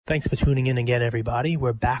Thanks for tuning in again, everybody.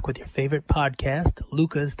 We're back with your favorite podcast,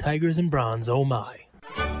 Luca's Tigers and Bronze. Oh my.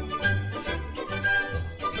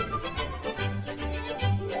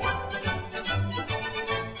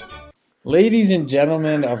 Ladies and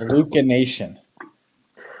gentlemen of Luca Nation.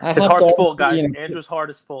 His heart's full, guys. Andrew's heart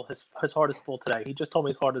is full. His heart is full today. He just told me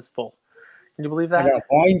his heart is full. Can you believe that? I got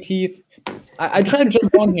wine teeth. I try to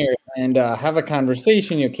jump on here and have a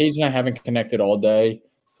conversation. Occasionally, I haven't connected all day.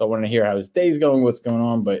 So I want to hear how his day's going, what's going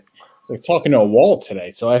on. But it's like talking to a wall today.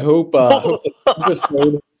 So I hope this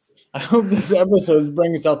episode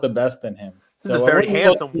brings out the best in him. This is a very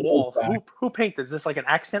handsome wall. Who painted? Is this like an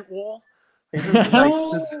accent wall? It's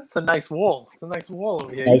a nice wall. It's a nice wall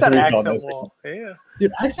over here. Nice an accent wall. Yeah.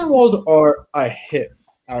 Dude, accent walls are a hit.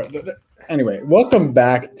 Anyway, welcome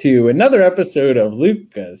back to another episode of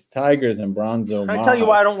Luca's Tigers and Bronzo. Can I tell you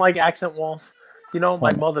why I don't like accent walls? You know,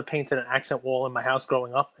 my mother painted an accent wall in my house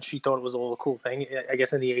growing up, and she thought it was a little cool thing, I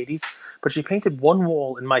guess in the 80s. But she painted one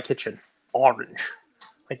wall in my kitchen, orange.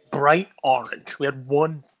 Like bright orange. We had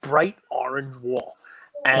one bright orange wall.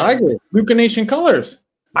 And Tiger, Luca Nation colors.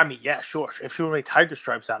 I mean, yeah, sure. If she would make tiger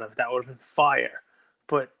stripes out of it, that would have been fire.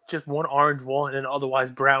 But just one orange wall in an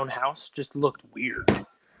otherwise brown house just looked weird.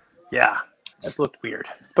 Yeah, just looked weird.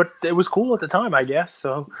 But it was cool at the time, I guess.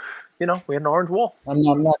 So, you know, we had an orange wall. I'm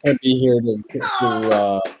not going to be here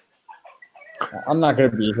I'm not going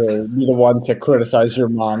to be here, be the one to criticize your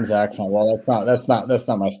mom's accent. Well, that's not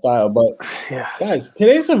my style. But yeah, guys,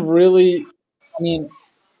 today's a really,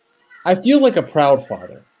 I feel like a proud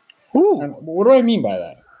father. Ooh. And what do I mean by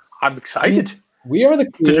that? I'm excited. We are the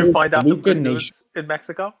Did you find out Luca some Nation in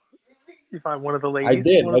Mexico? You find one of the ladies? I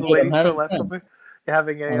did. One of the ladies I'm You're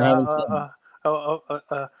having a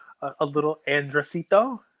little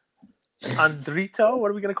Andresito? Andrito?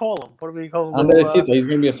 What are we going to call him? What are we call him? Andresito. He's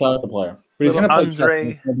going to be a soccer player. But he's going to play chess.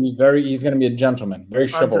 He's going to be a gentleman. Very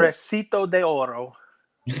chivalrous. Andresito de Oro.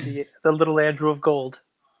 the little Andrew of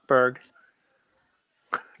Goldberg.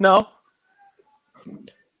 No?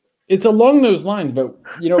 It's along those lines, but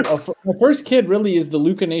you know, my first kid really is the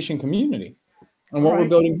Luca Nation community and what we're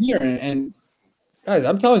building here. And guys,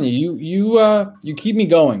 I'm telling you, you keep me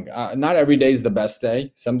going. Not every day is the best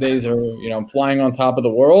day. Some days are, I'm flying on top of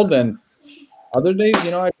the world, and other days,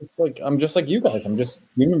 I'm just like you guys. I'm just a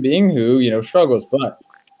human being who struggles. But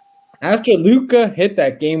after Luca hit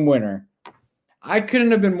that game winner, I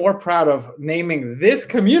couldn't have been more proud of naming this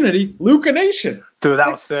community Luca Nation. Dude, that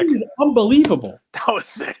was sick. Unbelievable. That was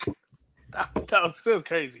sick. That was so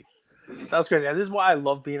crazy. That was crazy. And this is why I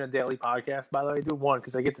love being a daily podcast, by the way. Dude, one,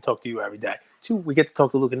 because I get to talk to you every day. Two, we get to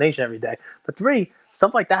talk to Luca Nation every day. But three,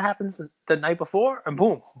 stuff like that happens the night before, and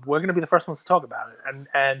boom, we're going to be the first ones to talk about it.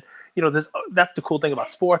 And that's the cool thing about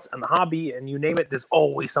sports and the hobby, and you name it, there's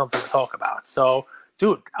always something to talk about. So,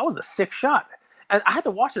 dude, that was a sick shot. And I had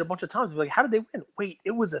to watch it a bunch of times. Like, how did they win? Wait,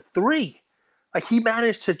 it was a 3. Like, he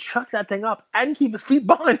managed to chuck that thing up and keep his feet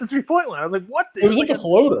behind the 3-point line. I was like, what? It was like a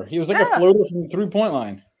floater. He was like a floater from the 3-point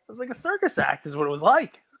line. It was like a circus act is what it was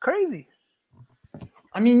like. Crazy.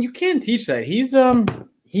 I mean, you can't teach that. He's an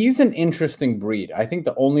interesting breed. I think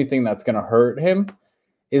the only thing that's going to hurt him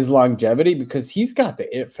is longevity because he's got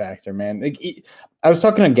the it factor, man. Like, I was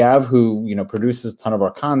talking to Gav, who, produces a ton of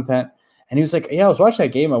our content, and he was like, yeah, I was watching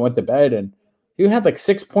that game. I went to bed, and he had like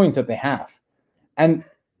 6 points at the half. And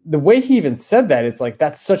the way he even said that, it's like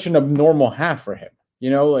that's such an abnormal half for him.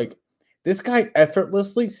 Like this guy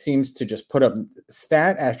effortlessly seems to just put up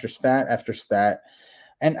stat after stat after stat.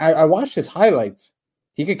 And I watched his highlights.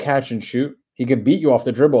 He could catch and shoot. He could beat you off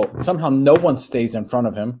the dribble. Somehow no one stays in front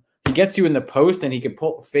of him. He gets you in the post and he can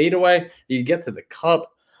pull fade away. He can get to the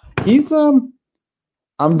cup. He's I'm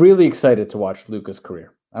really excited to watch Luca's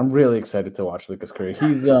career.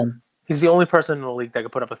 He's the only person in the league that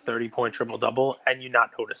could put up a 30-point triple-double and you not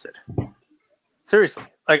notice it. Seriously.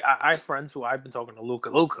 Like, I have friends who I've been talking to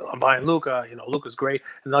Luca, I'm buying Luca, Luca's great.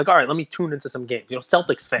 And they're like, all right, let me tune into some games.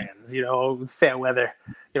 Celtics fans, fair weather,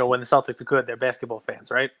 when the Celtics are good, they're basketball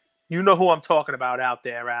fans, right? You know who I'm talking about out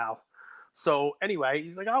there, Al. So, anyway,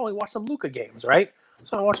 he's like, I only watch some Luca games, right?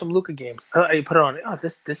 So I watched some Luca games. I put it on. Oh,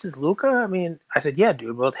 this is Luca? I mean, I said, yeah,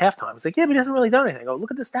 dude. Well, it's halftime. It's like, yeah, but he hasn't really done anything. I go, look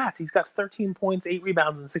at the stats. He's got 13 points, 8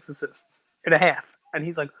 rebounds, and 6 assists in a half. And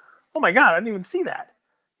he's like, oh, my God, I didn't even see that.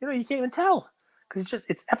 You can't even tell. Because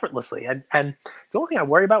it's effortlessly. And the only thing I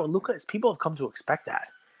worry about with Luca is people have come to expect that.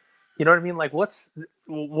 You know what I mean? Like, what's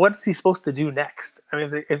he supposed to do next? I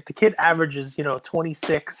mean, if the kid averages,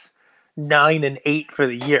 26, 9, and 8 for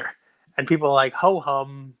the year, and people are like,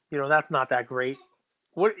 ho-hum, that's not that great.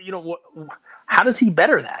 How does he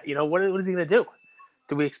better that? What is he going to do?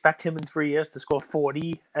 Do we expect him in 3 years to score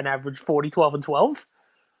 40 and average 40, 12, and 12?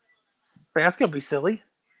 I mean, that's going to be silly.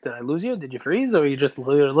 Did I lose you? Did you freeze, or are you just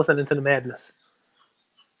listening to the madness?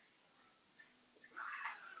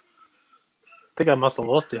 I think I must have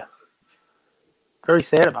lost you. Very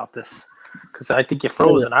sad about this because I think you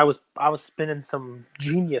froze, and I was spinning some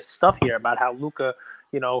genius stuff here about how Luka,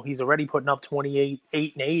 he's already putting up 28,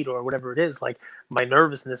 8 and 8 or whatever it is. Like my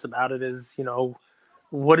nervousness about it is,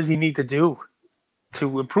 what does he need to do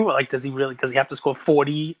to improve? Like, does he have to score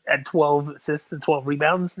 40 and 12 assists and 12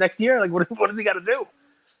 rebounds next year? Like, what does he got to do?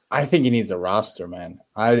 I think he needs a roster, man.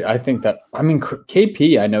 I think that. I mean,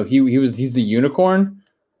 KP. I know he's the unicorn.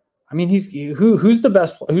 I mean, who's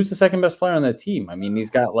the second best player on that team? I mean, he's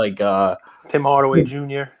got like Tim Hardaway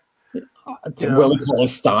Jr. Willie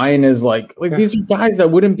Cauley-Stein is like these are guys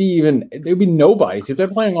that wouldn't be even they'd be nobodies if they're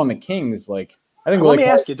playing on the Kings. Like I think. Let me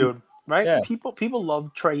ask you, dude. Right? Yeah. People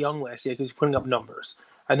loved Trae Young last year because he's putting up numbers,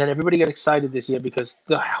 and then everybody got excited this year because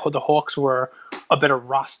the Hawks were a better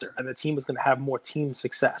roster and the team was going to have more team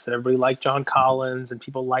success, and everybody liked John Collins and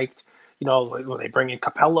people liked. They bring in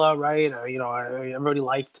Capella, right? Everybody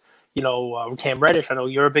liked, Cam Reddish. I know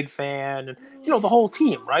you're a big fan, and the whole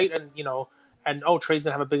team, right? And Trae's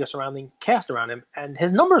gonna have a bigger surrounding cast around him, and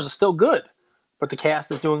his numbers are still good, but the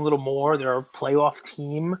cast is doing a little more. They're a playoff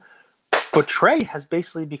team, but Trae has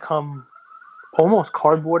basically become almost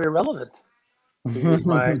cardboard irrelevant. Is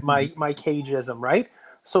my cageism, right?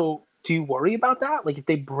 So. Do you worry about that? Like if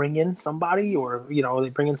they bring in somebody or, they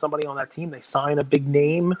bring in somebody on that team, they sign a big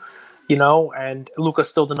name, and Luka's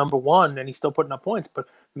still the number one and he's still putting up points, but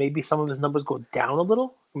maybe some of his numbers go down a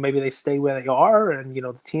little. Maybe they stay where they are and,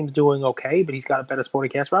 the team's doing okay, but he's got a better supporting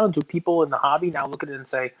cast around. Do people in the hobby now look at it and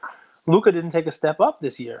say, Luka didn't take a step up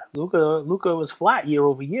this year. Luka was flat year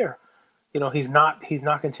over year. He's not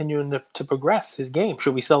continuing to progress his game.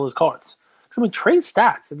 Should we sell his cards? I mean, Trae's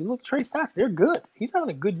stats, if you look at Trae's stats, they're good. He's having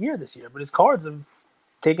a good year this year, but his cards have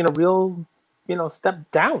taken a real,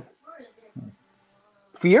 step down.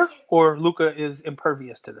 Fear or Luka is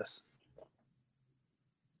impervious to this?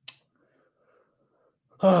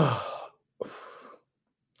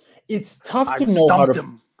 It's tough to know how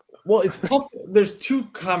to. Well, it's tough. There's two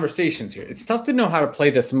conversations here. It's tough to know how to play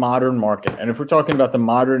this modern market. And if we're talking about the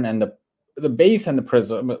modern and the base and the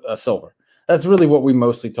prism silver. That's really what we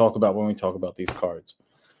mostly talk about when we talk about these cards.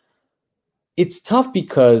 It's tough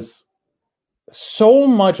because so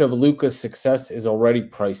much of Luka's success is already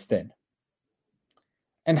priced in.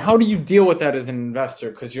 And how do you deal with that as an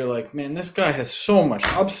investor? Because you're like, man, this guy has so much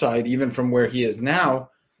upside even from where he is now,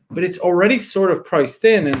 but it's already sort of priced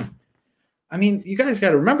in. And I mean, you guys got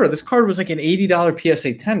to remember, this card was like an $80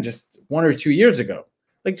 PSA 10 just 1 or 2 years ago.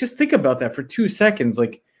 Like, just think about that for 2 seconds.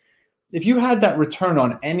 Like, if you had that return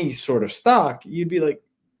on any sort of stock, you'd be like,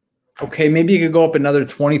 okay, maybe you could go up another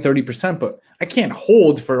 20, 30%, but I can't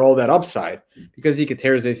hold for all that upside because he could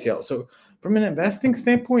tear his ACL. So from an investing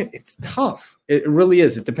standpoint, it's tough. It really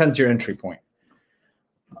is. It depends your entry point.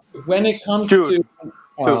 When it comes to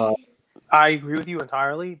I agree with you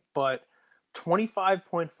entirely, but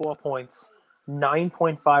 25.4 points,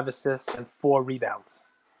 9.5 assists, and 4 rebounds.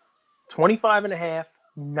 25.5,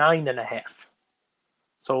 9.5.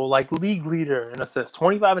 So, like, league leader in assists,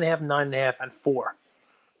 25.5, 9.5, and 4.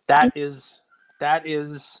 That's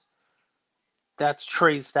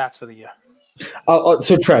Trae's stats for the year.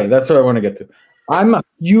 So, Trae, that's what I want to get to. I'm a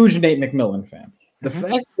huge Nate McMillan fan. The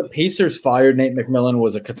fact the Pacers fired Nate McMillan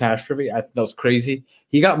was a catastrophe. I thought that was crazy.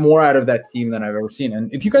 He got more out of that team than I've ever seen.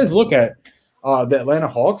 And if you guys look at the Atlanta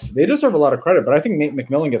Hawks, they deserve a lot of credit, but I think Nate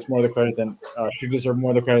McMillan gets more of the credit than should deserve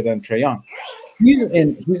more of the credit than Trae Young. He's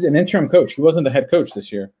an interim coach. He wasn't the head coach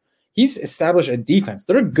this year. He's established a defense.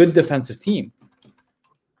 They're a good defensive team.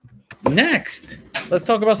 Next, let's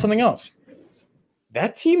talk about something else.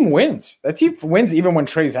 That team wins. That team wins even when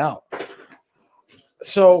Trae's out.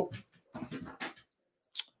 So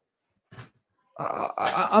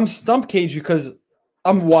I'm stumped, Cage, because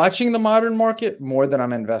I'm watching the modern market more than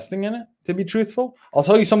I'm investing in it, to be truthful. I'll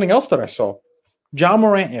tell you something else that I saw. Ja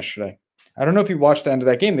Morant yesterday. I don't know if you watched the end of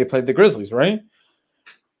that game. They played the Grizzlies, right?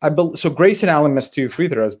 So Grayson Allen missed 2 free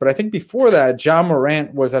throws, but I think before that, Ja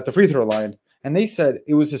Morant was at the free throw line, and they said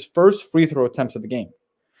it was his first free throw attempts of the game.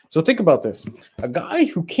 So think about this. A guy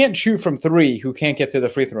who can't shoot from 3, who can't get to the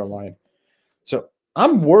free throw line. So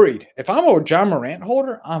I'm worried. If I'm a Ja Morant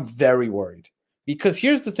holder, I'm very worried. Because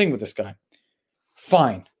here's the thing with this guy.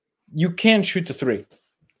 Fine. You can shoot the 3.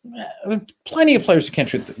 There are plenty of players who can't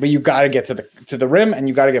shoot, but you got to get to the rim and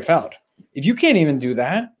you got to get fouled. If you can't even do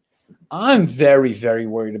that, I'm very, very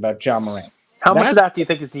worried about Ja Morant. How much of that do you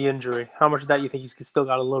think is the injury? How much of that you think he's still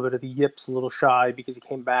got a little bit of the yips, a little shy because he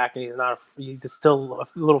came back and he's still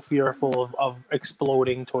a little fearful of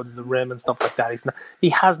exploding towards the rim and stuff like that. He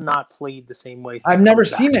has not played the same way. I've never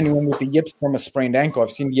seen anyone with the yips from a sprained ankle.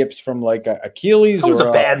 I've seen yips from like Achilles. That was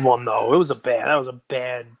a bad one though. That was a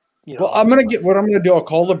bad. Well, I'm gonna do. I'll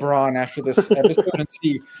call LeBron after this episode and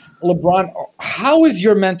see, LeBron, how is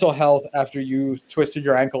your mental health after you twisted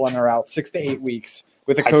your ankle and are out 6 to 8 weeks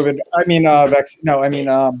with a COVID?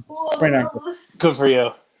 Sprained ankle. Good for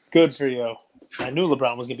you. Good for you. I knew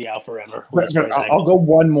LeBron was gonna be out forever. I'll go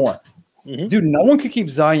one more, dude. No one could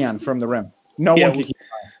keep Zion from the rim. No one can keep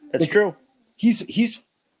Zion. That's true. He's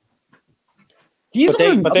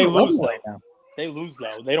but they lose right now. They lose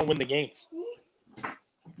though. They don't win the games.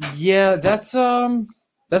 Yeah, that's an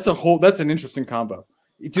interesting combo.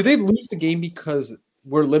 Do they lose the game because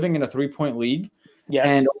we're living in a 3-point league? Yes.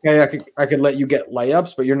 And okay, I could let you get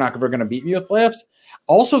layups, but you're not ever going to beat me with layups.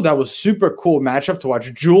 Also, that was super cool matchup to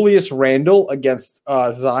watch. Julius Randle against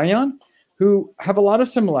Zion, who have a lot of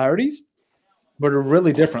similarities, but are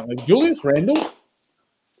really different. Like Julius Randle,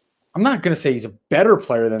 I'm not going to say he's a better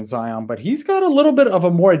player than Zion, but he's got a little bit of a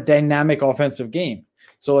more dynamic offensive game.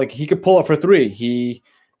 So like he could pull up for three.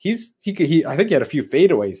 I think he had a few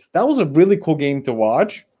fadeaways. That was a really cool game to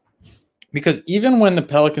watch because even when the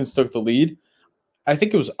Pelicans took the lead, I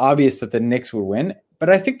think it was obvious that the Knicks would win. But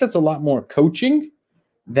I think that's a lot more coaching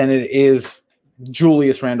than it is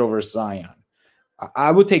Julius Randle versus Zion.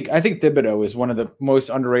 I think Thibodeau is one of the most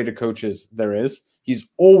underrated coaches there is. He's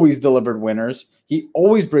always delivered winners. He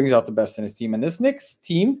always brings out the best in his team. And this Knicks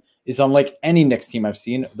team is unlike any Knicks team I've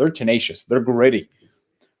seen. They're tenacious. They're gritty.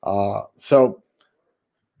 So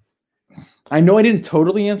I know I didn't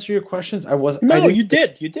totally answer your questions. You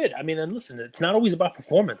did. You did. I mean, and listen, it's not always about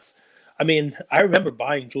performance. I mean, I remember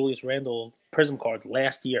buying Julius Randle Prism cards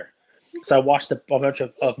last year. So I watched a bunch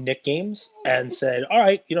of Knick games and said, all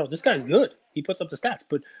right, this guy's good. He puts up the stats.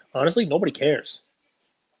 But honestly, nobody cares.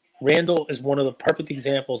 Randle is one of the perfect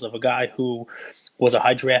examples of a guy who was a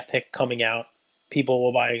high draft pick coming out. People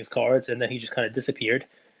were buying his cards, and then he just kind of disappeared.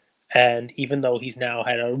 And even though he's now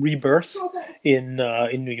had a rebirth in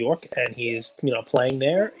New York and he's playing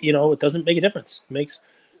there, it doesn't make a difference.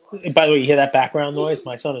 By the way, you hear that background noise?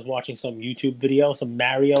 My son is watching some YouTube video. Some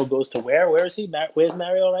Mario goes to where? Where is he? Where's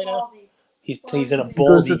Mario right now? He's in a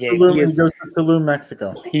Baldy game. He goes to Tulum,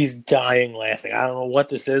 Mexico. He's dying laughing. I don't know what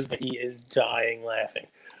this is, but he is dying laughing.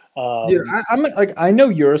 Dude, I know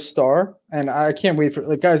you're a star, and I can't wait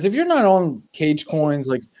for guys. If you're not on Cage Coins,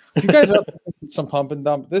 if you guys are some pump and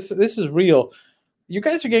dump, this is real. You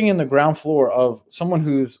guys are getting in the ground floor of someone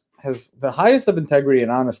has the highest of integrity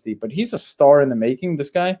and honesty, but he's a star in the making. This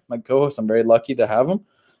guy, my co-host, I'm very lucky to have him.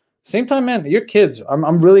 Same time, man, your kids.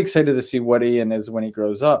 I'm really excited to see what Ian is when he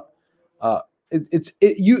grows up.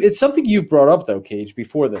 It's something you've brought up though, Cage,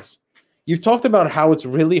 before this. You've talked about how it's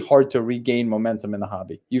really hard to regain momentum in the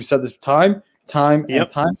hobby. You've said this time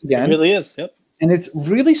and time again. It really is. Yep. And it's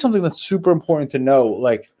really something that's super important to know.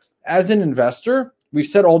 As an investor, we've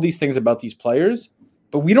said all these things about these players,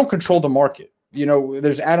 but we don't control the market.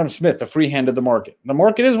 There's Adam Smith, the free hand of the market. The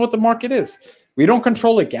market is what the market is. We don't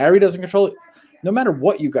control it. Gary doesn't control it. No matter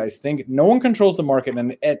what you guys think, no one controls the market.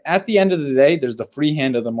 And at the end of the day, there's the free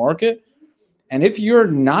hand of the market. And if you're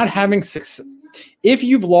not having success, if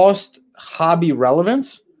you've lost hobby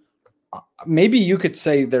relevance, maybe you could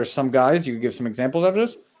say there's some guys, you could give some examples of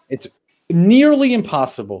this. It's nearly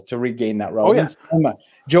impossible to regain that relevance. Oh, yeah.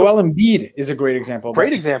 Joel Embiid is a great example.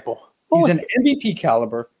 Great example. He's an MVP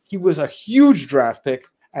caliber. He was a huge draft pick,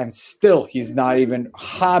 and still he's not even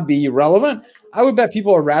hobby relevant. I would bet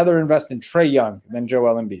people would rather invest in Trae Young than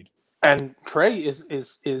Joel Embiid. And Trae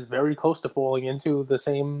is very close to falling into the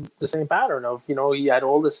same pattern of he had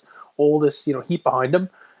all this heat behind him,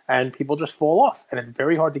 and people just fall off, and it's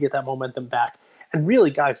very hard to get that momentum back. And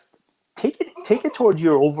really, guys, take it towards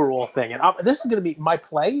your overall thing. And this is going to be my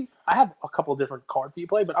play. I have a couple of different cards for you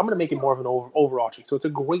play, but I'm going to make it more of an overarching. So it's a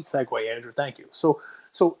great segue, Andrew. Thank you. So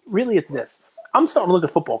really, it's this. I'm starting to look at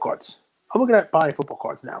football cards. I'm looking at buying football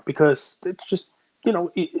cards now because it's just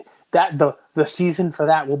that the season for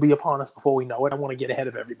that will be upon us before we know it. I want to get ahead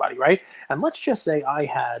of everybody, right? And let's just say I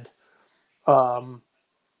had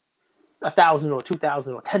 1,000 or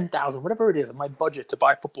 2,000 or 10,000, whatever it is, in my budget to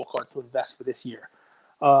buy football cards to invest for this year.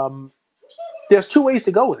 There's two ways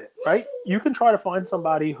to go with it, right? You can try to find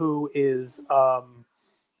somebody who is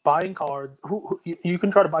buying cards. Who you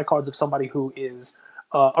can try to buy cards of somebody who is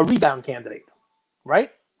a rebound candidate,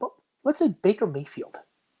 right? Well, let's say Baker Mayfield,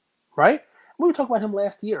 right? We were talking about him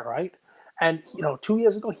last year, right? And 2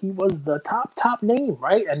 years ago he was the top name,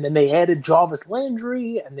 right? And then they added Jarvis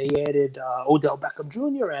Landry and they added Odell Beckham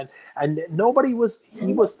Jr. and nobody was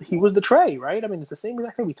he was the Trey, right? I mean, it's the same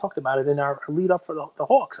exact thing. We talked about it in our lead up for the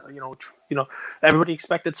Hawks. Everybody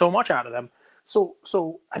expected so much out of them.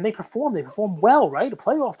 So and they performed well, right? A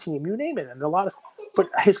playoff team, you name it, and but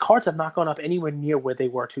his cards have not gone up anywhere near where they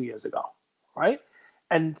were 2 years ago, right?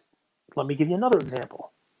 And let me give you another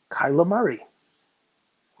example. Kyler Murray,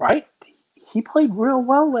 right? He played real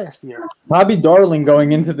well last year. Bobby Darling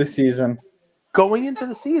going into the season. Going into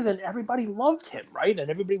the season, everybody loved him, right?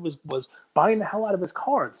 And everybody was buying the hell out of his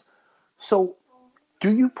cards. So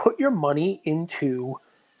do you put your money into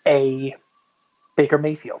a Baker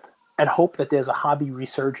Mayfield and hope that there's a hobby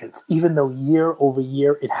resurgence, even though year over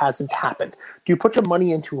year it hasn't happened? Do you put your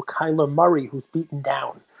money into a Kyler Murray who's beaten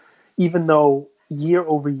down, even though year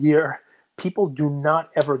over year people do not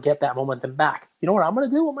ever get that momentum back? You know what I'm going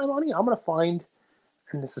to do with my money? I'm going to find,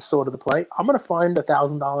 and this is sort of the play, I'm going to find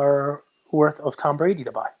 $1,000 worth of Tom Brady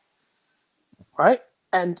to buy. Right?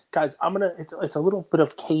 And guys, it's a little bit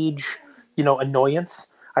of cage, annoyance.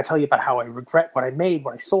 I tell you about how I regret what I made,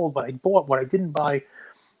 what I sold, what I bought, what I didn't buy.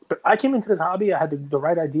 But I came into this hobby, I had the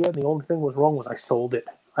right idea, and the only thing was wrong was I sold it.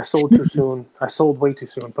 I sold too soon. I sold way too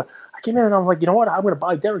soon. But I came in and I'm like, you know what? I'm going to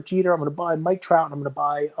buy Derek Jeter. I'm going to buy Mike Trout. And I'm going to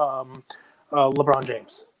buy LeBron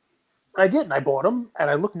James. And I did, and I bought them. And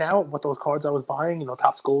I look now at what those cards I was buying,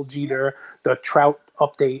 Topps Gold Jeter, the Trout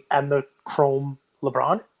update, and the Chrome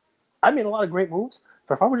LeBron. I made a lot of great moves.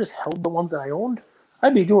 But if I would just held the ones that I owned,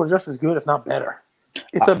 I'd be doing just as good, if not better.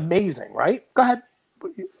 It's amazing, right? Go ahead.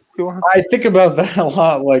 I think about that a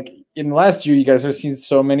lot. Like in the last year, you guys have seen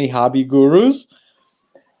so many hobby gurus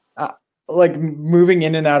like moving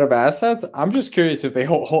in and out of assets. I'm just curious if they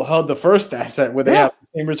held the first asset where they have the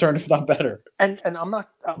same return, if not better. And I'm not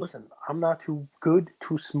listen. I'm not too good,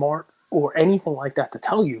 too smart, or anything like that to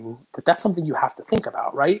tell you that that's something you have to think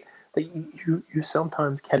about, right? That you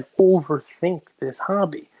sometimes can overthink this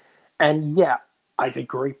hobby. And yeah, I did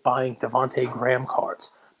great buying Devontae Graham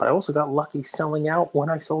cards, but I also got lucky selling out when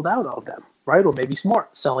I sold out of them, right? Or maybe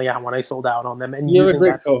smart selling out when I sold out on them. And you're a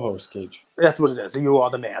great co-host, Cage. That's what it is. You are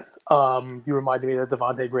the man. You reminded me that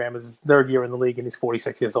Devontae Graham is his third year in the league and he's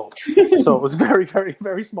 46 years old. So it was very, very,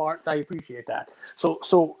 very smart. I appreciate that.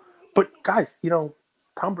 But guys,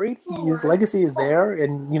 Tom Brady, his legacy is there.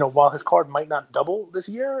 And, while his card might not double this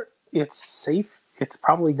year, it's safe. It's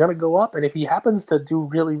probably going to go up. And if he happens to do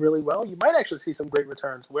really, really well, you might actually see some great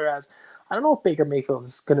returns. Whereas I don't know if Baker Mayfield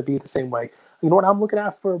is going to be the same way. You know what I'm looking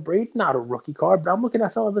at for Brady? Not a rookie card, but I'm looking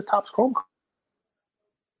at some of his Topps Chrome cards.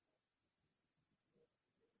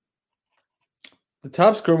 The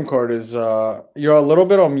Topps Chrome card is you're a little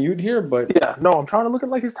bit on mute here, but yeah, no, I'm trying to look at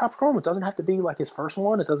like his Topps Chrome. It doesn't have to be like his first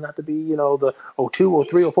one. It doesn't have to be the 02,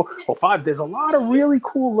 03, 04, 05. There's a lot of really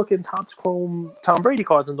cool looking Topps Chrome Tom Brady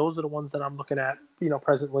cards, and those are the ones that I'm looking at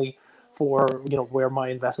presently for where my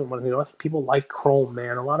investment was. I think people like Chrome,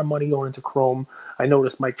 man. A lot of money going into Chrome. I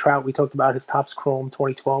noticed Mike Trout. We talked about his Topps Chrome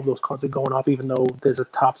 2012. Those cards are going up, even though there's a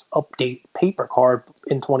Topps update paper card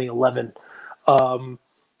in 2011.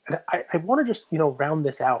 And I want to just, round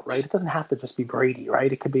this out, right? It doesn't have to just be Brady,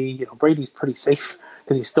 right? It could be, Brady's pretty safe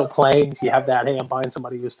because he's still playing. So you have that, hey, I'm buying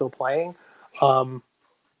somebody who's still playing.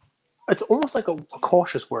 It's almost like a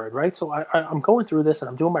cautious word, right? So I'm going through this and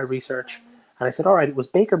I'm doing my research. And I said, all right, it was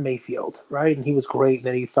Baker Mayfield, right? And he was great. And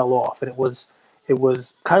then he fell off. And it was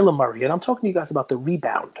Kyler Murray. And I'm talking to you guys about the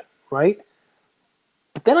rebound, right?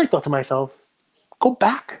 But then I thought to myself, go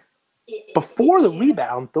back. Before the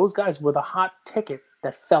rebound, those guys were the hot ticket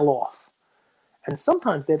that fell off. And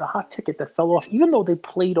sometimes they're the hot ticket that fell off, even though they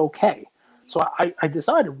played okay. So I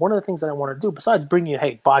decided one of the things that I want to do, besides bringing you,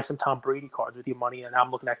 hey, buy some Tom Brady cards with your money, and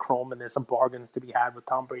I'm looking at Chrome, and there's some bargains to be had with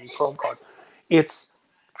Tom Brady Chrome cards. It's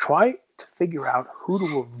try to figure out who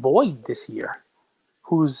to avoid this year,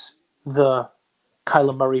 who's the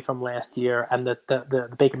Kyler Murray from last year and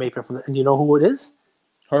the Baker Mayfield from and you know who it is?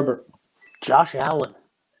 Herbert. Josh Allen.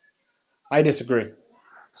 I disagree.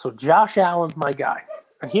 So Josh Allen's my guy.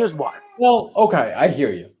 And here's why. Well, okay, I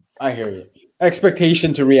hear you.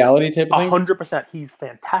 Expectation to reality type of thing? 100%. He's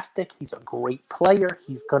fantastic. He's a great player.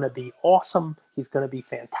 He's going to be awesome. He's going to be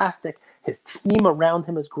fantastic. His team around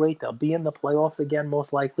him is great. They'll be in the playoffs again,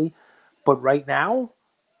 most likely. But right now,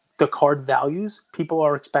 the card values, people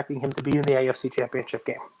are expecting him to be in the AFC Championship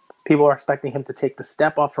game. People are expecting him to take the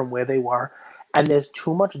step up from where they were. And there's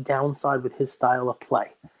too much downside with his style of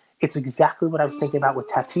play. It's exactly what I was thinking about with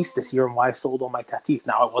Tatis this year and why I sold all my Tatis.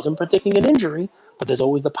 Now, I wasn't predicting an injury, but there's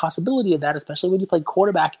always the possibility of that, especially when you play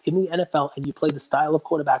quarterback in the NFL and you play the style of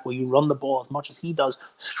quarterback where you run the ball as much as he does,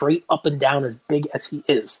 straight up and down as big as he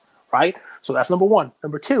is, right? So that's number one.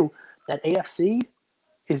 Number two, that AFC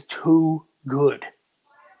is too good.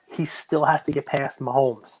 He still has to get past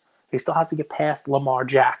Mahomes. He still has to get past Lamar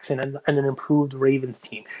Jackson and an improved Ravens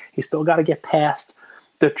team. He still got to get past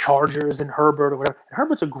the Chargers and Herbert or whatever. And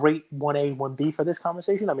Herbert's a great 1A, 1B for this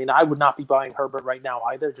conversation. I mean, I would not be buying Herbert right now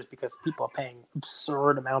either, just because people are paying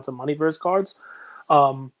absurd amounts of money for his cards.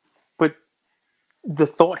 But the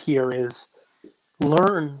thought here is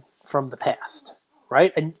learn from the past,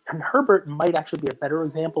 right? And Herbert might actually be a better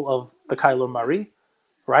example of the Kyler Murray,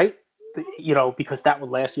 right? Because that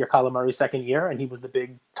was last year, Kyler Murray's second year, and he was the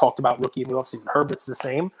big talked about rookie in the offseason. Herbert's the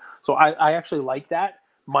same. So I actually like that.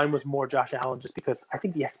 Mine was more Josh Allen just because I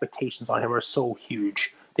think the expectations on him are so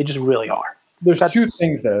huge. They just really are. There's two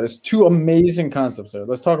things there. There's two amazing concepts there.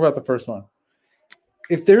 Let's talk about the first one.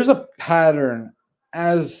 If there's a pattern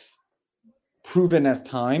as proven as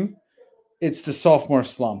time, it's the sophomore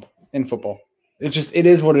slump in football. It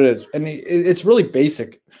is what it is. And it's really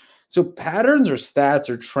basic. So patterns or stats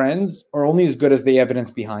or trends are only as good as the evidence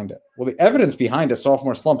behind it. Well, the evidence behind a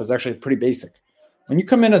sophomore slump is actually pretty basic. When you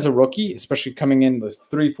come in as a rookie, especially coming in with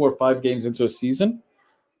 3, 4, 5 games into a season,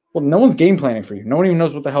 well, no one's game planning for you. No one even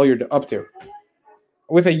knows what the hell you're up to.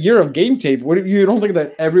 With a year of game tape, you don't think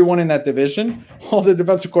that everyone in that division, all the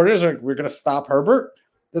defensive coordinators are like, we're going to stop Herbert?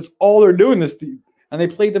 That's all they're doing and they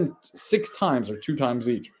played them 6 times or 2 times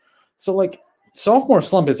each. So, sophomore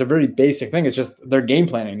slump is a very basic thing. It's just they're game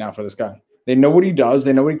planning now for this guy. They know what he does.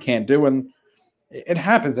 They know what he can't do. And it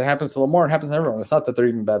happens. It happens to Lamar. It happens to everyone. It's not that they're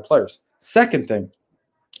even bad players. Second thing,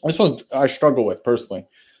 this one I struggle with personally.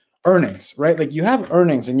 Earnings, right? You have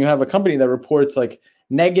earnings and you have a company that reports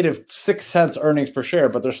negative 6 cents earnings per share,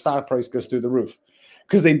 but their stock price goes through the roof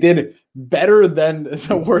because they did better than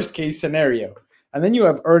the worst case scenario. And then you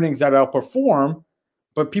have earnings that outperform,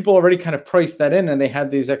 but people already kind of priced that in and they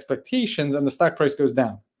had these expectations and the stock price goes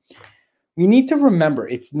down. We need to remember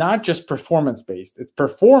it's not just performance-based. It's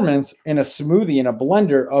performance in a smoothie, in a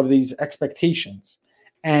blender of these expectations.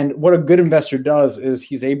 And what a good investor does is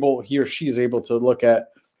he or she is able to look at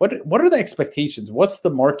what are the expectations? What's the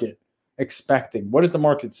market expecting? What is the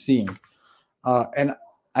market seeing? And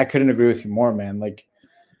I couldn't agree with you more, man.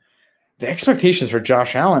 The expectations for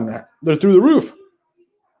Josh Allen, they're through the roof.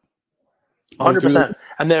 100%.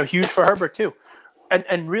 And they're huge for Herbert too.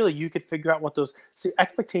 And really, you could figure out what those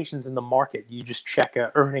expectations in the market. You just check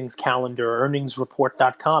a earnings calendar,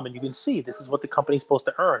 earningsreport.com, and you can see this is what the company's supposed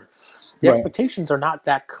to earn. The expectations are not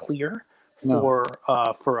that clear for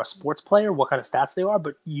a sports player, what kind of stats they are,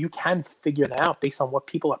 but you can figure that out based on what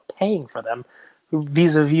people are paying for them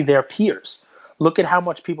vis-a-vis their peers. Look at how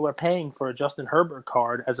much people are paying for a Justin Herbert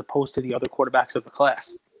card as opposed to the other quarterbacks of the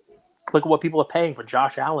class. Look at what people are paying for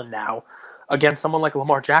Josh Allen now against someone like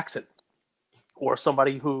Lamar Jackson or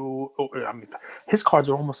somebody who, his cards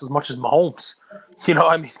are almost as much as Mahomes.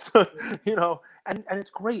 And it's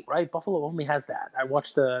great, right? Buffalo only has that. I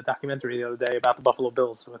watched the documentary the other day about the Buffalo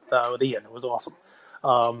Bills with Ian. It was awesome.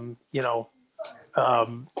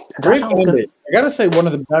 Great fan base. I gotta say, one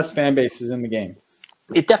of the best fan bases in the game.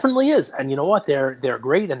 It definitely is, and you know what? They're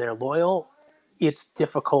great and they're loyal. It's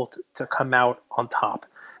difficult to come out on top,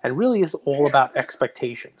 and really is all about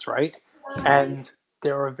expectations, right? And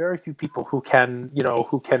there are very few people who can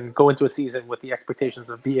go into a season with the expectations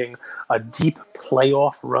of being a deep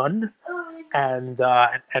playoff run and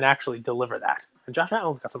actually deliver that. And Josh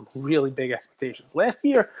Allen's got some really big expectations. Last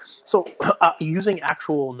year, so using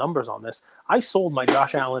actual numbers on this, I sold my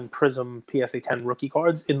Josh Allen Prism PSA 10 rookie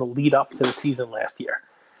cards in the lead up to the season last year.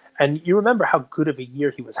 And you remember how good of a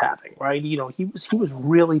year he was having, right? He was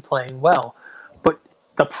really playing well. But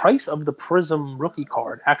the price of the Prism rookie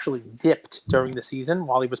card actually dipped during the season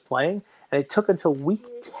while he was playing, and it took until week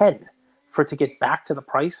 10 for it to get back to the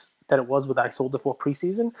price that it was when I sold it for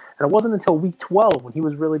preseason. And it wasn't until week 12 when he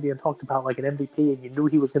was really being talked about like an MVP and you knew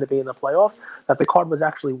he was going to be in the playoffs that the card was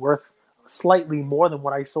actually worth slightly more than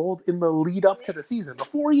what I sold in the lead up to the season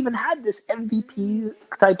before we even had this MVP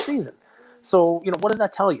type season. So, what does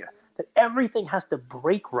that tell you? That everything has to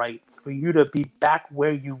break right for you to be back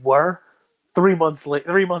where you were 3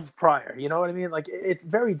 months prior. You know what I mean? It's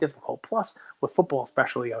very difficult. Plus, with football,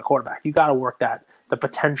 especially on a quarterback, you got to work the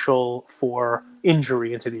potential for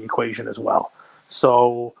injury into the equation as well.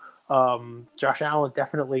 So, Josh Allen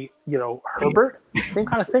definitely, Herbert, same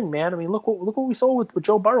kind of thing, man. I mean, look what we saw with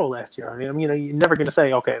Joe Burrow last year. I mean, you're never going to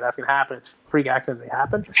say, okay, that's going to happen. It's a freak accident. They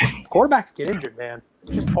happen. Quarterbacks get injured, man.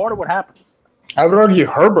 It's just part of what happens. I would argue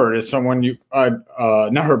Herbert is someone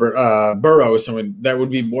Burrow is someone that would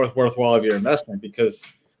be worthwhile of your investment because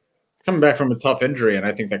coming back from a tough injury, and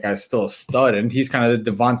I think that guy's still a stud, and he's kind of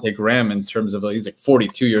the Devontae Graham in terms of he's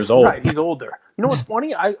 42 years old. Right, he's older. You know what's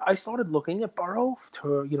funny? I started looking at Burrow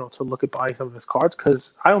to look at buying some of his cards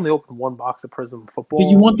because I only opened one box of Prism But football.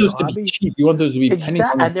 you want those to be hobby. cheap. You want those to be pennies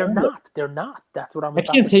on the And they're dollar. not. They're not. That's what I'm I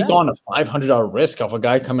about can't to take say. on a $500 risk off a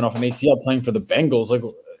guy coming off an ACL playing for the Bengals. Like,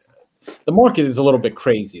 the market is a little bit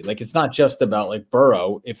crazy. Like, it's not just about like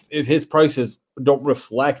Burrow. If his prices don't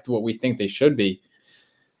reflect what we think they should be,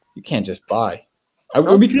 you can't just buy. It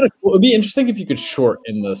would be kind of cool. It'd be interesting if you could short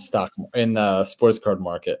in the sports card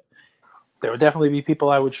market. There would definitely be people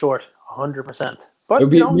I would short 100%. But It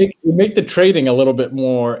would make the trading a little bit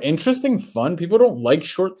more interesting, fun. People don't like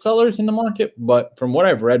short sellers in the market, but from what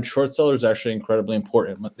I've read, short sellers are actually incredibly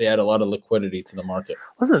important. They add a lot of liquidity to the market.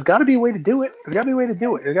 Listen, there's got to be a way to do it. There's got to be a way to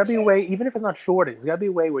do it. There's got to be a way, even if it's not shorting, there's got to be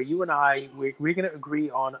a way where you and I, we're going to agree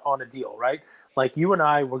on a deal, right? Like you and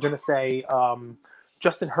I, we're going to say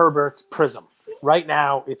Justin Herbert's Prism. Right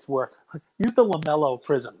now, it's worth use the LaMelo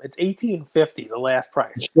Prism. It's $18.50, the last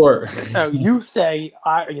price. Sure. You say,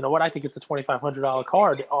 you know what? I think it's a $2,500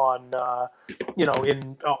 card on, on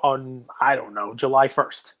I don't know, July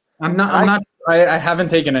 1st. I haven't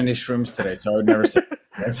taken any shrooms today, so I would never say.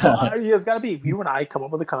 It's got to be you and I come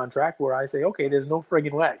up with a contract where I say, okay, there's no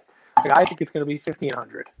friggin' way. Like, I think it's going to be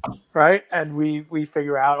 $1,500, right? And we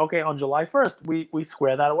figure out, okay, on July 1st, we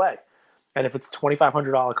square that away. And if it's a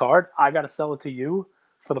 $2,500 card, I got to sell it to you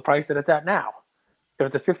for the price that it's at now.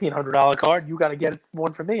 If it's a $1,500 card, you got to get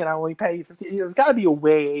one for me, and I only pay $15. There's got to be a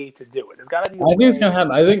way to do it. There's got to be. I think it's gonna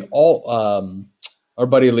happen. I think our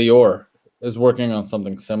buddy Lior is working on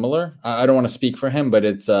something similar. I don't want to speak for him, but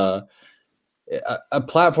it's a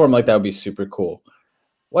platform like that would be super cool.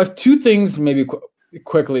 Well, I have two things maybe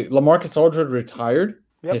quickly. LaMarcus Aldridge retired.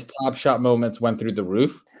 Yep. His Top Shot moments went through the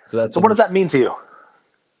roof. So what does that mean to you?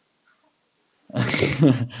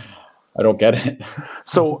 I don't get it.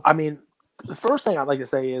 So, I mean, the first thing I'd like to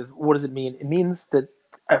say is, what does it mean? It means that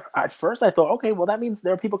at first I thought, okay, well, that means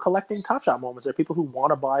there are people collecting Top Shot moments. There are people who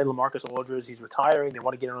want to buy LaMarcus Aldridge. He's retiring. They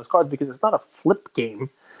want to get on his cards because it's not a flip game,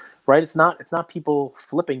 right? It's not people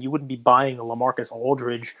flipping. You wouldn't be buying a LaMarcus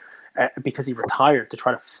Aldridge because he retired to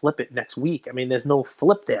try to flip it next week. I mean, there's no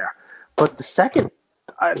flip there. But the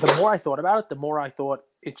more I thought about it, the more I thought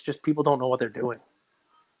it's just people don't know what they're doing.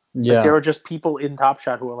 Yeah, like there are just people in Top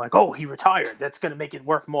Shot who are like, "Oh, he retired. That's going to make it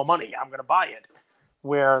worth more money. I'm going to buy it."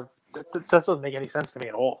 Where that doesn't make any sense to me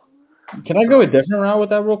at all. Can I go a different route with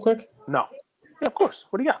that real quick? No. Yeah, of course.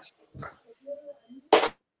 What do you got?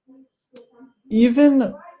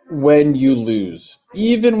 Even when you lose,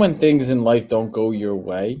 even when things in life don't go your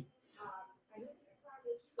way,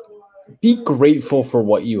 be grateful for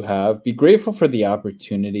what you have. Be grateful for the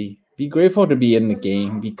opportunity. Be grateful to be in the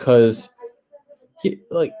game because,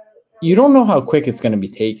 you don't know how quick it's going to be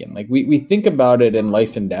taken. Like we think about it in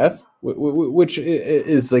life and death, which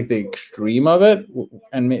is like the extreme of it,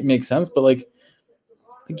 and it makes sense. But like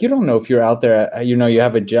you don't know if you're out there, you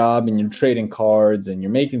have a job and you're trading cards and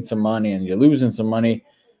you're making some money and you're losing some money.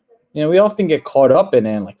 We often get caught up in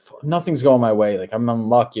it, and like nothing's going my way, like I'm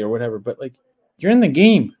unlucky or whatever. But like you're in the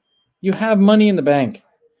game, you have money in the bank,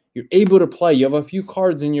 you're able to play. You have a few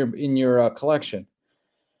cards in your collection.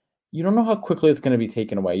 You don't know how quickly it's going to be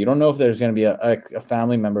taken away. You don't know if there's going to be a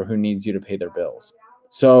family member who needs you to pay their bills.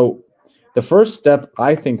 So the first step,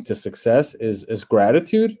 I think, to success is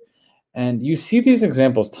gratitude. And you see these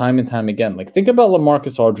examples time and time again. Like think about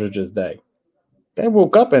LaMarcus Aldridge's day. Guy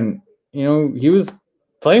woke up and, he was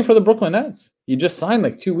playing for the Brooklyn Nets. He just signed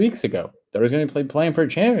like 2 weeks ago. That was going to be playing for a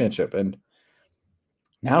championship. And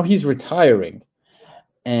now he's retiring.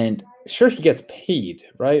 And sure, he gets paid,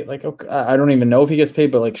 right? Like, okay, I don't even know if he gets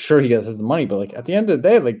paid, but like, sure, he gets the money. But like, at the end of the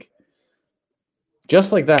day, like,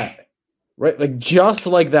 just like that, right? Like, just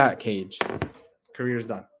like that, Cage, career's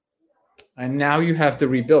done. And now you have to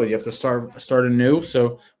rebuild. You have to start anew.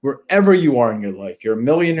 So wherever you are in your life, you're a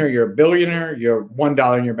millionaire, you're a billionaire, you're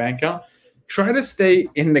 $1 in your bank account, try to stay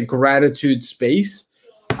in the gratitude space.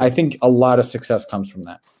 I think a lot of success comes from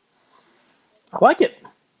that. I like it.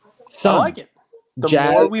 I like it. The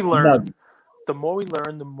more we learn,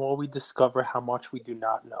 the more we discover how much we do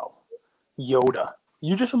not know. Yoda.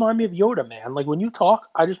 You just remind me of Yoda, man. Like when you talk,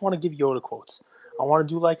 I just want to give Yoda quotes. I want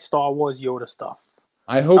to do like Star Wars Yoda stuff.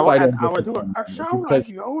 I hope I don't. I want to do it. I sound like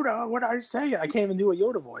Yoda. What did I say? I can't even do a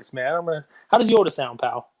Yoda voice, man. How does Yoda sound,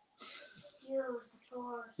 pal?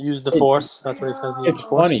 Use the Force. That's what he says. It's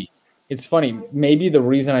funny. It's funny. Maybe the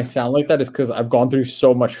reason I sound like that is because I've gone through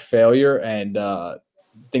so much failure and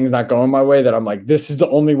things not going my way that I'm like, this is the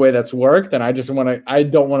only way that's worked, and I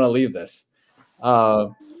don't want to leave this.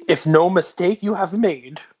 If no mistake you have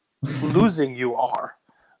made, losing you are.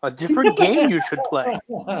 A different game you should play.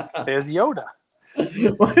 There's Yoda.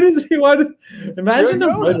 Imagine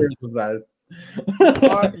the winners of that.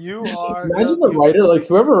 Imagine the writer, like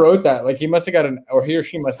whoever wrote that, like he must have got or he or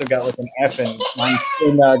she must have got like an F in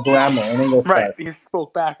grammar in English Right, class. he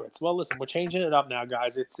spoke backwards. Well, listen, we're changing it up now,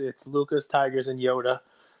 guys. It's Lucas, Tigers, and Yoda,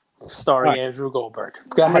 starring Andrew Goldberg.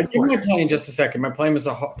 Go I'm gonna ahead. give my play in just a second. My play is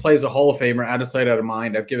a Hall of Famer, out of sight, out of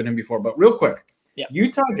mind. I've given him before, but real quick,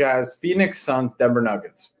 Utah Jazz, Phoenix Suns, Denver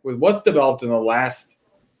Nuggets. With what's developed in the last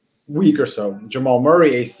week or so, Jamal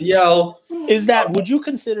Murray ACL. Would you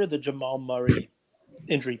consider the Jamal Murray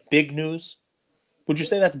injury big news? Would you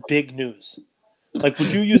say that's big news? Like,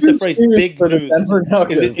 would you use the phrase "big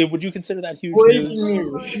news"? Would you consider that huge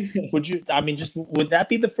news? Would you? I mean, would that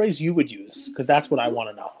be the phrase you would use? Because that's what I want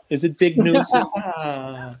to know. Is it big news?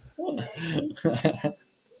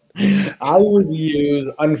 I would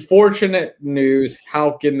use unfortunate news.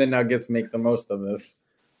 How can the Nuggets make the most of this?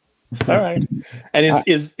 All right. And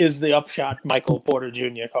is the upshot Michael Porter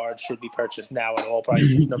Jr. card should be purchased now at all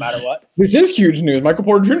prices, no matter what? This is huge news. Michael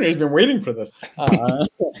Porter Jr. has been waiting for this.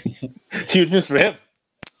 It's huge news for him.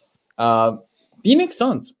 Phoenix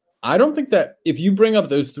Suns. I don't think that if you bring up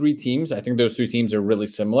those three teams, I think those three teams are really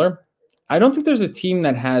similar. I don't think there's a team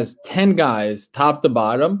that has 10 guys, top to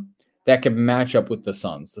bottom, that can match up with the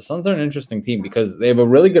Suns. The Suns are an interesting team because they have a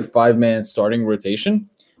really good 5-man starting rotation.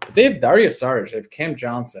 They have Darius Saric. They have Cam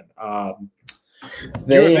Johnson. You're a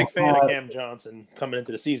big fan of Cam Johnson coming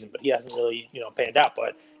into the season, but he hasn't really, panned out.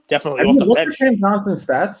 But definitely off the bench. Cam Johnson's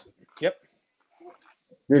stats? Yep.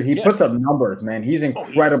 Dude, he puts up numbers, man. He's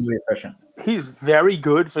incredibly efficient. He's very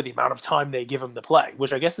good for the amount of time they give him to play,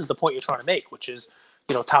 which I guess is the point you're trying to make, which is,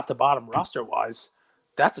 top to bottom roster wise,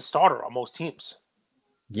 that's a starter on most teams.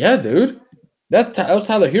 Yeah, dude. That was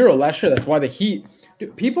Tyler Hero last year. That's why the Heat.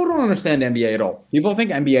 Dude, people don't understand NBA at all. People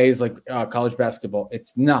think NBA is like college basketball.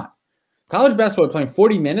 It's not. College basketball is playing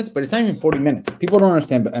 40 minutes, but it's not even 40 minutes. People don't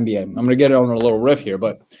understand NBA. I'm going to get on a little riff here,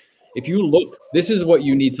 but if you look, this is what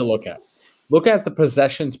you need to look at. Look at the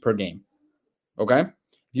possessions per game. Okay? If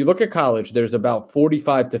you look at college, there's about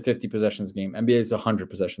 45 to 50 possessions a game. NBA is 100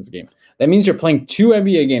 possessions a game. That means you're playing 2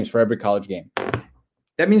 NBA games for every college game.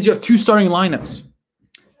 That means you have 2 starting lineups.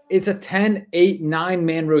 It's a 10, 8,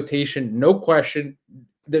 9-man rotation, no question.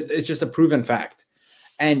 It's just a proven fact.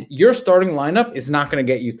 And your starting lineup is not going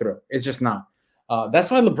to get you through. It's just not.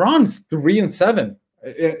 That's why LeBron's 3-7.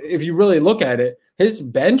 If you really look at it, his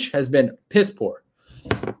bench has been piss poor.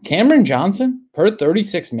 Cameron Johnson, per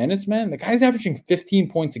 36 minutes, man, the guy's averaging 15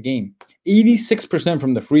 points a game, 86%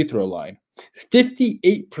 from the free throw line,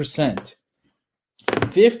 58%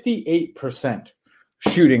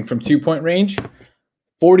 shooting from 2-point range,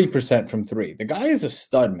 40% from 3. The guy is a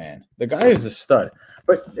stud, man. The guy is a stud.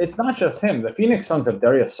 But it's not just him. The Phoenix Suns have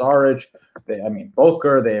Darius Saric.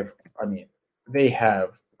 Booker. They have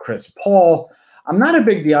Chris Paul. I'm not a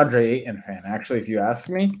big DeAndre Ayton fan, actually, if you ask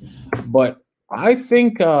me. But I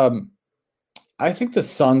think the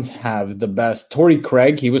Suns have the best. Torrey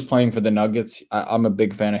Craig, he was playing for the Nuggets. I'm a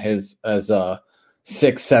big fan of his as a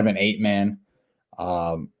 6, 7, 8 man.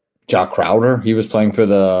 Jack Crowder, he was playing for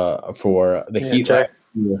the Heat.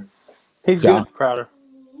 He's good, Crowder.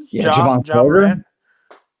 Yeah, Javon Carter.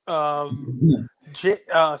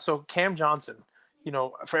 So Cam Johnson,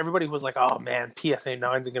 for everybody who was like, oh man, PSA 9s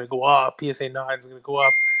are going to go up. PSA 9s are going to go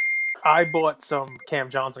up. I bought some Cam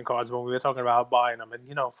Johnson cards when we were talking about buying them. And,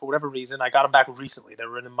 for whatever reason, I got them back recently. They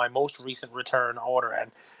were in my most recent return order.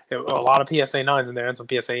 And there were a lot of PSA 9s in there and some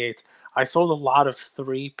PSA 8s. I sold a lot of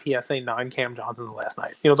 3 PSA 9 Cam Johnsons last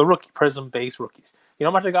night. The rookie Prism base rookies. You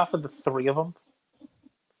know how much I got for the 3 of them?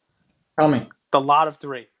 Tell me. The lot of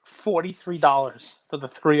 3. $43 for the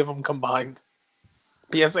 3 of them combined.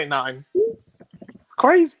 PSA 9.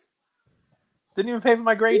 Crazy. Didn't even pay for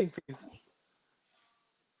my grading fees.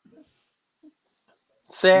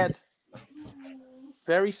 Sad.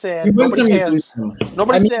 Very sad. Nobody cares.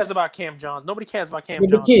 Nobody cares about Cam Johnson. Nobody cares about Cam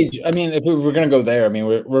Johnson. Cage, if we're going to go there,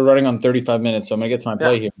 we're running on 35 minutes, so I'm going to get to my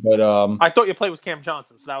play here. But I thought your play was Cam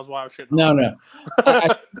Johnson, so that was why I was shitting. No.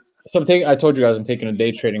 I told you guys I'm taking a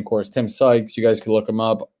day trading course. Tim Sykes, you guys can look him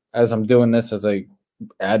up as I'm doing this, as I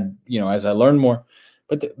add, as I learn more.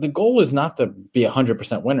 But the goal is not to be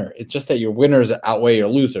 100% winner. It's just that your winners outweigh your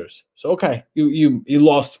losers. So, okay, you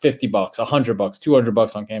lost $50, $100,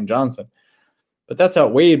 $200 on Cam Johnson. But that's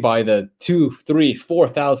outweighed by the $2,000,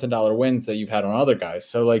 $3,000, $4,000 wins that you've had on other guys.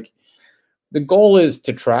 So, the goal is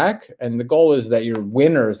to track, and the goal is that your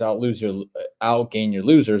winners outgain your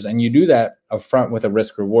losers, and you do that upfront with a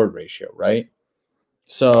risk-reward ratio, right?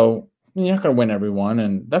 So you're not going to win every one,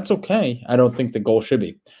 and that's okay. I don't think the goal should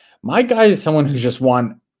be. My guy is someone who's just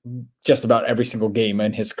won just about every single game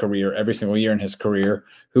in his career, every single year in his career,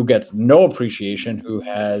 who gets no appreciation, who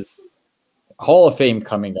has Hall of Fame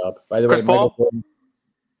coming up. By the Chris way, Paul? Michael Jordan,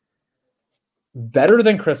 better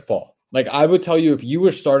than Chris Paul. Like, I would tell you, if you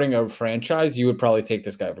were starting a franchise, you would probably take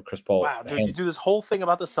this guy over Chris Paul. Wow, dude, you do this whole thing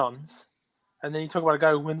about the Suns, and then you talk about a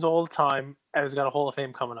guy who wins all the time and has got a Hall of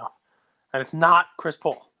Fame coming up, and it's not Chris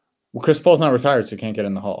Paul. Well, Chris Paul's not retired, so he can't get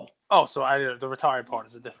in the Hall. Oh, so the retired part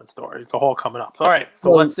is a different story. The Hall coming up. All right, so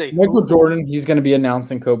let's see. Michael Jordan, he's going to be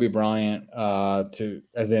announcing Kobe Bryant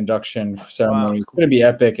as the induction ceremony. Wow, it's going to be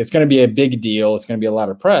epic. It's going to be a big deal. It's going to be a lot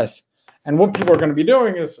of press. And what people are going to be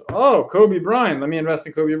doing is, oh, Kobe Bryant, let me invest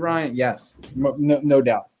in Kobe Bryant. Yes, no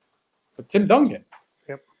doubt. But Tim Duncan,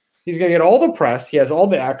 yep, he's going to get all the press. He has all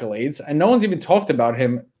the accolades, and no one's even talked about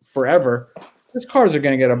him forever. His cars are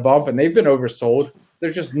going to get a bump, and they've been oversold.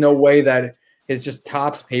 There's just no way that his just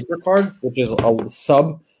Topps paper card, which is a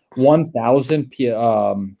sub 1,000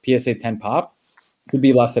 PSA 10 pop, could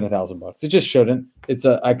be less than $1,000. It just shouldn't. It's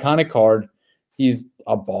an iconic card. He's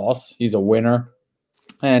a boss. He's a winner.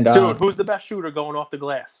 And dude, who's the best shooter going off the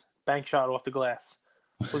glass? Bank shot off the glass.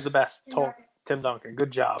 Who's the best? Tim Duncan.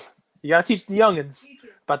 Good job. You gotta teach the youngins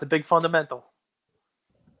about the big fundamental.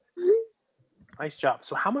 Nice job.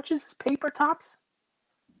 So how much is this paper Topps?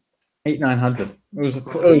 $800-900. It was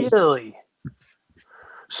really.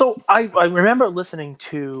 So I remember listening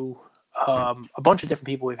to a bunch of different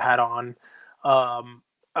people we've had on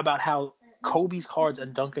about how Kobe's cards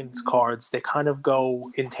and Duncan's cards, they kind of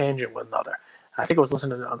go in tangent with another. I think I was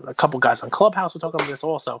listening to a couple guys on Clubhouse were talking about this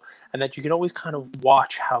also, and that you can always kind of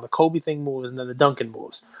watch how the Kobe thing moves and then the Duncan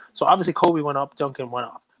moves. So obviously Kobe went up, Duncan went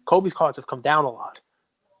up. Kobe's cards have come down a lot.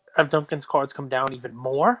 Have Duncan's cards come down even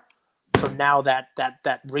more? So now that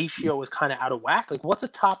ratio is kind of out of whack. Like, what's a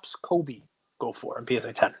Topps Kobe go for in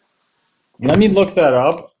PSA 10? Let me look that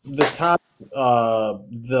up. The top,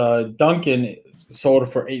 the Duncan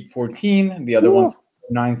sold for $814. The other one's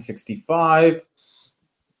 $965.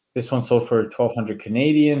 This one sold for $1,200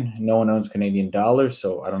 Canadian. No one owns Canadian dollars,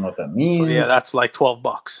 so I don't know what that means. So yeah, that's like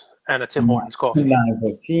 $12 and a Tim Hortons coffee.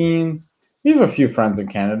 $915. We have a few friends in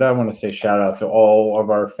Canada. I want to say shout out to all of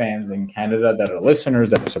our fans in Canada that are listeners,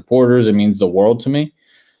 that are supporters. It means the world to me.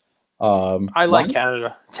 I like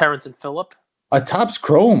Canada. Terrence and Phillip. A Topps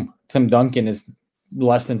Chrome Tim Duncan is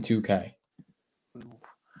less than $2K.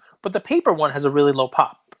 But the paper one has a really low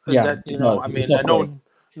pop. Yeah, I know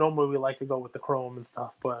normally we like to go with the Chrome and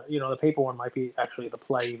stuff, but the paper one might be actually the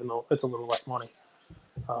play, even though it's a little less money.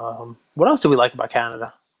 What else do we like about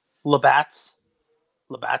Canada? Labatt's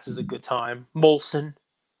is a good time. Molson.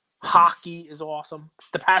 Hockey is awesome.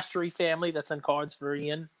 The Pastry family that sent cards for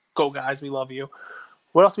Ian. Go guys, we love you.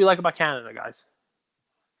 What else do we like about Canada, guys?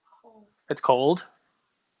 It's cold.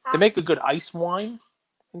 They make a good ice wine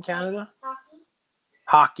in Canada.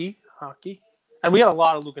 Hockey. And we had a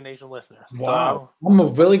lot of Luca Nation listeners. Wow. So,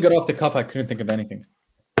 I'm really good off the cuff. I couldn't think of anything.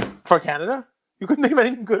 For Canada? You couldn't think of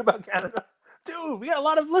anything good about Canada? Dude, we got a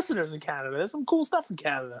lot of listeners in Canada. There's some cool stuff in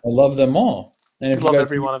Canada. I love them all. And if you love guys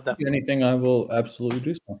every one of them. Anything, I will absolutely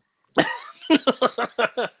do so. This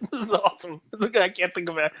is awesome. Look, I can't think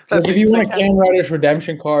of it. Like if you want a Cam Riders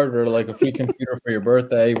redemption card or like a free computer for your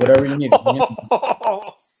birthday, whatever you need.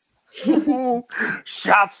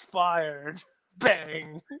 Shots fired.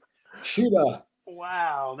 Bang. Shooter.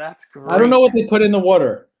 Wow, that's great. I don't know what they put in the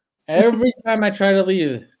water. Every time I try to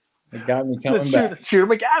leave, it got me coming back. Shooter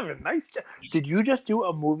McGavin. Nice job. Did you just do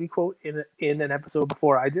a movie quote in an episode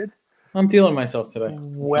before I did? I'm feeling myself today.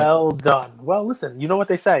 Well done. Well, listen, you know what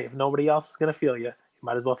they say. If nobody else is going to feel you, you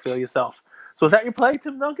might as well feel yourself. So is that your play,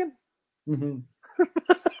 Tim Duncan? Mm-hmm.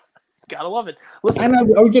 Gotta love it. Listen, and I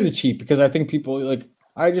would get it cheap because I think people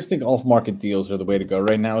I just think off-market deals are the way to go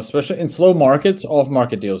right now, especially in slow markets.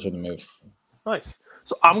 Off-market deals are the move. Nice.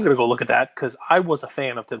 So I'm going to go look at that because I was a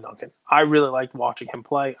fan of Tim Duncan. I really liked watching him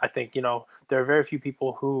play. I think, there are very few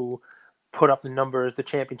people who put up the numbers, the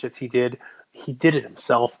championships he did. He did it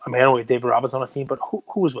himself. I mean, I know we had David Roberts on the team, but who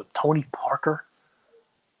was with Tony Parker?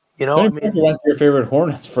 Tony Parker went to your favorite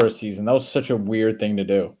Hornets first season. That was such a weird thing to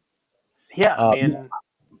do. Yeah,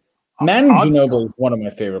 Manu Ginobili is one of my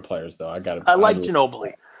favorite players, though. I like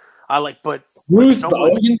Ginobili. But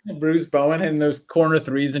Bruce Bowen and those corner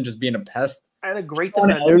threes and just being a pest. And a great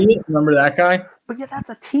defender. Elliott, remember that guy? But yeah, that's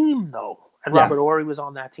a team, though. And Robert Horry was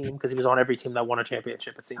on that team because he was on every team that won a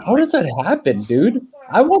championship. It seems. How does that happen, dude?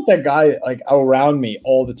 I want that guy around me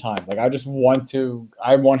all the time.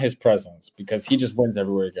 I want his presence because he just wins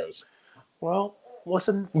everywhere he goes. Well,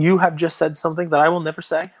 listen, you have just said something that I will never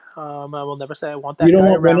say. I will never say I want that. You don't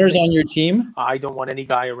want winners on your team? I don't want any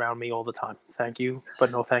guy around me all the time. Thank you,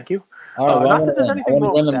 but no thank you. Not that there's anything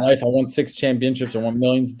wrong with that. I want to win in life. I want 6 championships. I want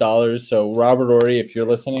millions of dollars. So, Robert Horry, if you're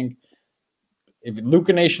listening, if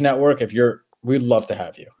Luca Nation Network, we'd love to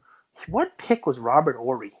have you. what pick was Robert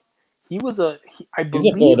Ory? He was I He's a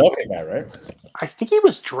believe, Philadelphia guy, right? I think he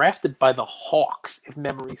was drafted by the Hawks, if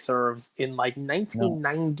memory serves, in like No,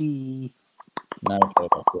 1990, not a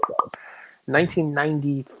Philadelphia guy.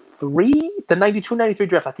 1993, the 92-93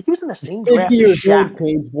 draft. I think he was in the same 50 draft as years old, Shaq.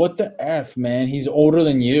 Paige. What the F, man? He's older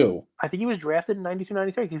than you. I think he was drafted in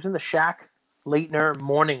 92-93. He was in the Shaq Leitner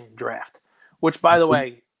Morning draft, which, by the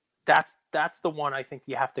way, that's the one I think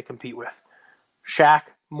you have to compete with. Shaq,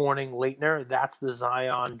 Morning, Leitner. That's the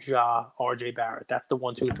Zion, Ja, R.J. Barrett. That's the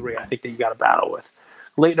 1, 2, 3. I think that you got to battle with.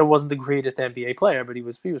 Leitner wasn't the greatest NBA player, but he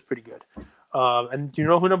was pretty good. And do you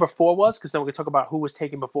know who number 4 was? Because then we can talk about who was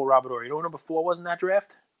taken before Robert Ory. You know who number 4 was in that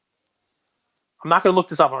draft? I'm not going to look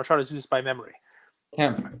this up. I'm going to try to do this by memory.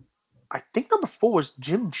 Him. I think number 4 was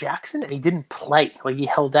Jim Jackson, and he didn't play. Like, he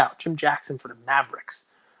held out. Jim Jackson for the Mavericks.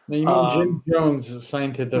 No, you mean Jim Jones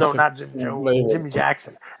signed to the No, not Jim Jones. label. Jimmy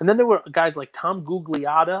Jackson. And then there were guys like Tom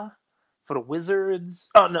Gugliotta for the Wizards.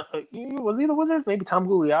 Oh, no. Was he the Wizards? Maybe Tom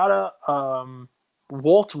Gugliotta.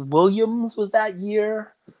 Walt Williams was that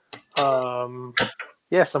year.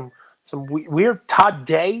 Yeah, some weird Todd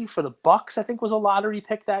Day for the Bucks, I think, was a lottery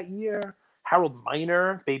pick that year. Harold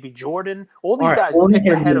Miner, Baby Jordan, all these guys picked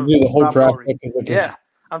ahead of the whole draft. Yeah,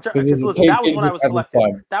 I'm trying. This is Listen, that was when I was every collecting.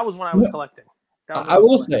 time. That was when I was collecting. I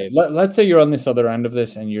will say, let's say you're on this other end of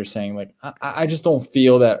this, and you're saying like, I just don't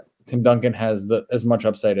feel that Tim Duncan has as much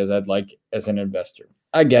upside as I'd like as an investor.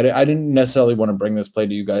 I get it. I didn't necessarily want to bring this play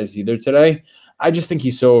to you guys either today. I just think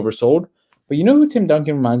he's so oversold. But you know who Tim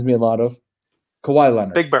Duncan reminds me a lot of? Kawhi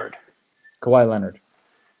Leonard. Big Bird. Kawhi Leonard.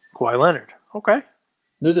 Kawhi Leonard. Okay.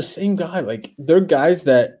 They're the same guy. Like, they're guys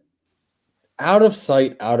that out of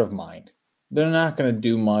sight, out of mind. They're not going to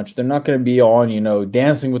do much. They're not going to be on,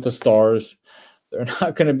 Dancing with the Stars. They're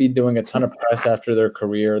not going to be doing a ton of press after their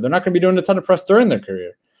career. They're not going to be doing a ton of press during their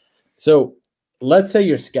career. So let's say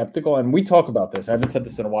you're skeptical, and we talk about this. I haven't said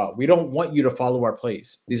this in a while. We don't want you to follow our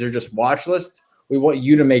plays. These are just watch lists. We want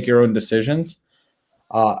you to make your own decisions.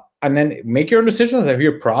 And then make your own decisions. If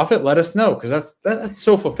you're profit, let us know, because that's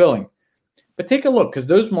so fulfilling. But take a look, because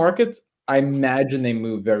those markets, I imagine they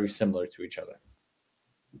move very similar to each other.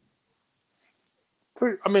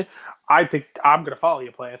 I mean, I think I'm going to follow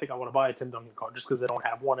your play. I think I want to buy a Tim Duncan card just because they don't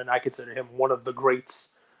have one, and I consider him one of the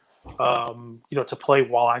greats, to play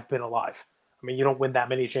while I've been alive. I mean, you don't win that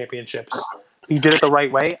many championships. He did it the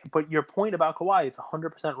right way, but your point about Kawhi, it's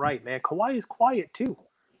 100% right, man. Kawhi is quiet too,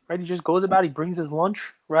 right? He just goes about, he brings his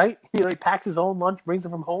lunch, right? He packs his own lunch, brings it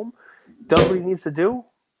from home, does what he needs to do,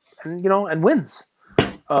 and wins.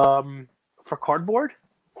 For cardboard,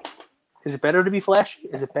 is it better to be flashy?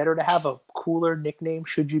 Is it better to have a cooler nickname?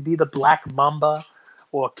 Should you be the Black Mamba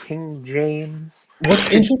or King James?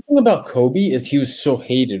 What's interesting about Kobe is he was so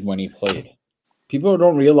hated when he played. People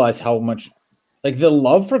don't realize how much, the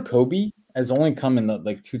love for Kobe has only come in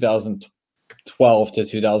the 2012 to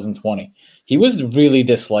 2020. He was really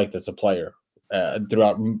disliked as a player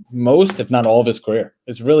throughout most, if not all, of his career.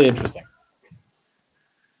 It's really interesting.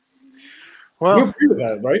 Well, you agree with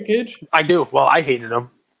that, right, Cage? I do. Well, I hated him.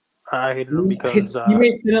 I hated him because his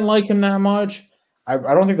teammates didn't like him that much. I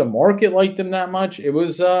don't think the market liked him that much. It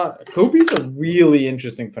was Kobe's a really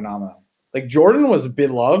interesting phenomenon. Like, Jordan was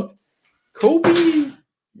beloved, Kobe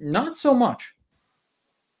not so much.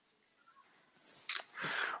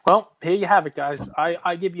 Well, here you have it, guys.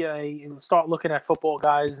 I give you start looking at football,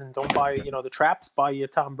 guys, and don't buy the traps. Buy your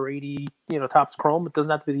Tom Brady Topps Chrome. It doesn't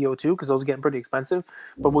have to be the O2 because those are getting pretty expensive.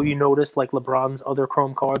 But what you notice, like LeBron's other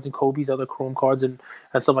Chrome cards and Kobe's other Chrome cards and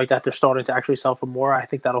stuff like that, they're starting to actually sell for more. I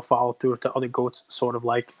think that'll follow through to other GOATs, sort of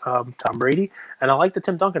like Tom Brady. And I like the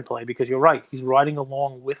Tim Duncan play because you're right. He's riding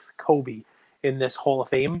along with Kobe in this Hall of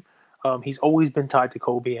Fame. He's always been tied to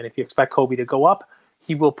Kobe, and if you expect Kobe to go up,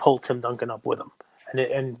 he will pull Tim Duncan up with him.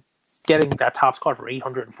 And getting that Topps card for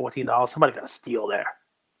 $814, somebody got a steal there.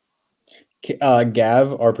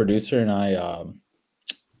 Gav, our producer, and I,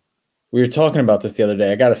 we were talking about this the other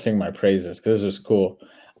day. I got to sing my praises because this was cool.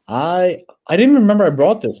 I didn't remember I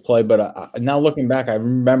brought this play, but now looking back, I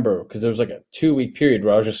remember because there was like a 2-week period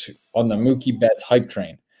where I was just on the Mookie Betts hype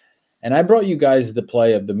train. And I brought you guys the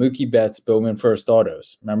play of the Mookie Betts Bowman First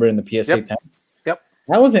Autos. Remember in the PSA 10? Yep.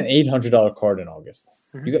 That was an $800 card in August.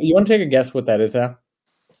 Mm-hmm. You want to take a guess what that is now?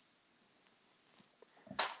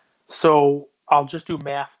 So I'll just do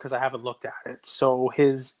math because I haven't looked at it. So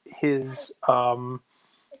his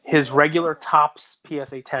regular Topps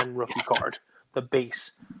PSA 10 rookie card, the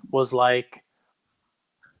base, was I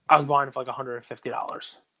was buying it for like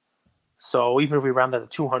 $150. So even if we round that to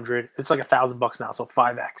 200, it's like $1,000 now, so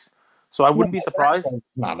 5x. So I wouldn't be surprised.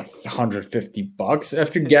 Not $150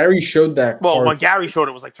 after Gary showed that. Well, card. when Gary showed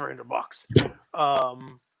it was like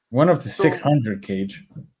 $300. Went up to So- 600, Cage.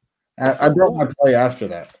 I brought my play after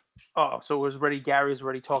that. Oh, so it was ready. Gary was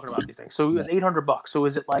already talking about these things. So it was $800. So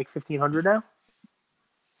is it like 1,500 now?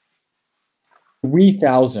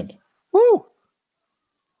 3,000. Woo!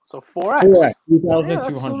 So 4x. 4x, Yeah,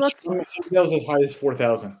 3,200. that's Somebody else as high as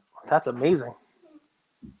 4,000. That's amazing.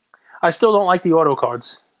 I still don't like the auto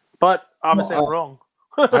cards, but obviously No, I'm wrong.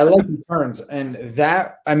 I like returns, and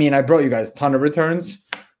that I brought you guys a ton of returns.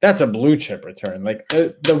 That's a blue chip return. Like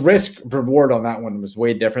the risk reward on that one was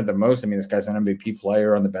way different than most. This guy's an MVP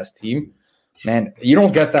player on the best team. Man, you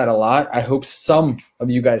don't get that a lot. I hope some of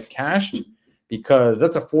you guys cashed because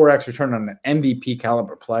that's a 4x return on an MVP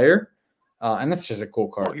caliber player, and that's just a cool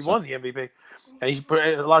card. Well, he won the MVP, and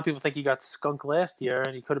a lot of people think he got skunked last year,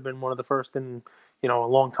 and he could have been one of the first in a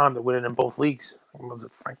long time to win it in both leagues. Was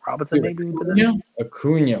it Frank Robinson maybe?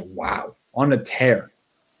 Acuna, wow, on a tear.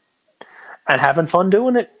 And having fun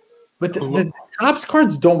doing it. But the Topps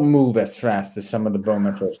cards don't move as fast as some of the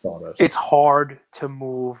Bowman First Autos. It's hard to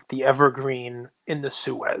move the Evergreen in the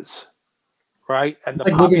Suez, right? And the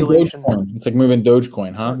like population. It's like moving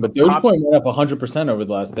Dogecoin, huh? But Dogecoin went up 100% over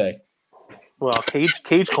the last day. Well,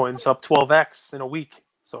 Cage Coin's up 12x in a week.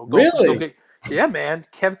 So really? Yeah, man.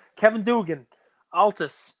 Kevin Dugan,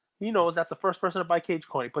 Altus, he knows that's the first person to buy Cage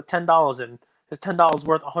Coin. He put $10 in. His $10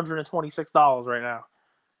 worth $126 right now.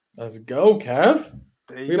 Let's go, Kev.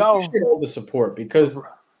 There you go. Appreciate all the support because,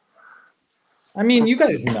 you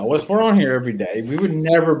guys know us. We're on here every day. We would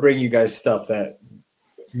never bring you guys stuff that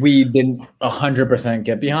we didn't 100%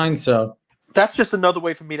 get behind. So that's just another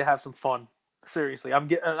way for me to have some fun. Seriously, I'm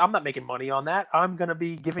not making money on that. I'm gonna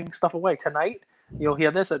be giving stuff away tonight. You'll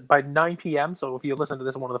hear this by 9 p.m. So if you listen to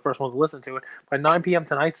this, one of the first ones to listen to it by 9 p.m.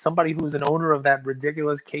 tonight. Somebody who's an owner of that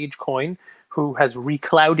ridiculous Cage Coin who has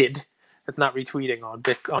reclouded. It's not retweeting on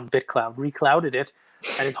BitCloud. Reclouded it.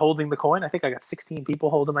 And is holding the coin. I think I got 16 people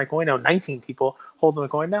holding my coin now. 19 people holding the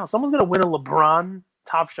coin now. Someone's going to win a LeBron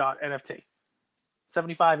Top Shot NFT.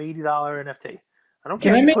 $75, $80 NFT. I don't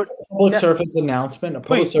care. Can I make a public service announcement? A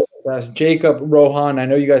public Please. service. Jacob, Rohan, I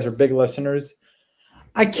know you guys are big listeners.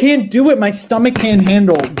 I can't do it. My stomach can't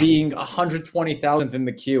handle being 120,000th in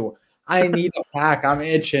the queue. I need a pack. I'm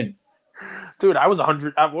itching. Dude, I was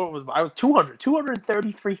 100. I was 200.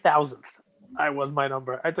 233,000th. I was my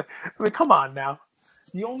number. Come on now.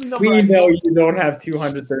 The only number we know you don't have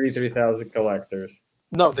 233,000 collectors.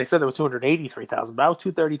 No, they said there was 283,000, but I was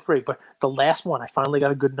 233. But the last one, I finally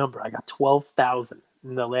got a good number. I got 12,000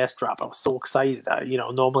 in the last drop. I was so excited.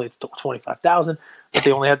 Normally it's 25,000, but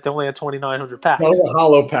they only had 2,900 packs. That was a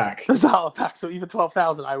hollow pack. It was a hollow pack. So even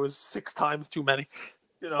 12,000, I was 6 times too many.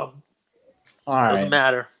 All right. Doesn't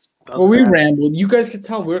matter. We rambled. You guys can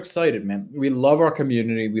tell we're excited, man. We love our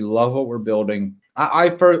community. We love what we're building. I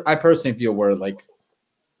personally feel we're like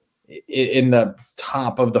in the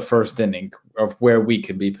top of the first inning of where we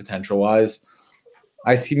can be potential wise.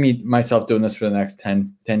 I see myself doing this for the next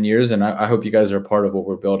 10 years, and I hope you guys are a part of what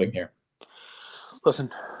we're building here.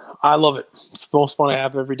 Listen, I love it. It's the most fun I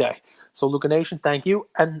have every day. So, Luca Nation, thank you.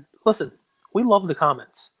 And listen, we love the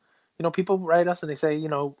comments. People write us and they say,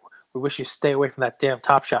 we wish you stay away from that damn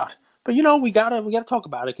Top Shot. But we gotta talk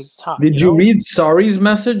about it because it's hot. Did you read Sari's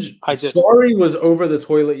message? I did. Sari was over the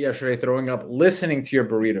toilet yesterday, throwing up, listening to your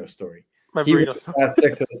burrito story. My he burrito was that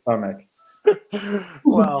sick to the stomach.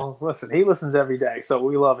 Well, listen, he listens every day, so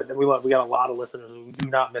we love it. We got a lot of listeners who do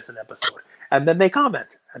not miss an episode, and then they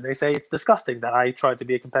comment and they say it's disgusting that I tried to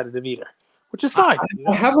be a competitive eater, which is fine.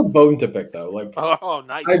 I have a bone to pick though. Like, oh,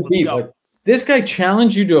 nice. Let's go. Like, this guy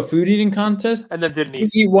challenged you to a food eating contest, and then didn't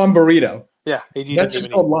eat one burrito. Yeah, that's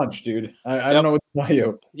just called lunch, dude. I don't know what to tell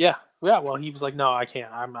you. Yeah. Well, he was like, "No, I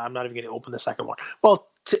can't. I'm not even going to open the second one." Well,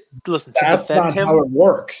 listen, that's not how it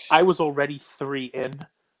works. I was already 3 in,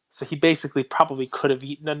 so he basically probably could have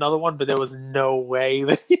eaten another one, but there was no way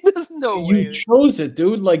that there's no way. You chose it,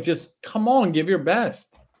 dude. Like, just come on, give your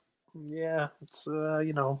best. Yeah, it's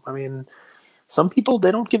some people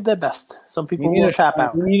they don't give their best. Some people will tap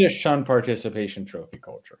out. We need a shun participation trophy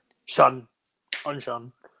culture. Shun,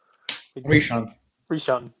 unshun.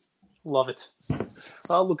 Reshun. Love it.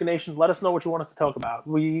 Well, Luca Nation, let us know what you want us to talk about.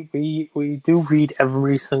 We do read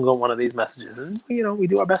every single one of these messages, and we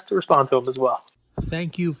do our best to respond to them as well.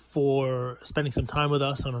 Thank you for spending some time with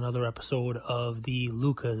us on another episode of the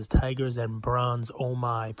Lucas, Tigers, and Bronze Oh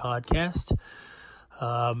My podcast.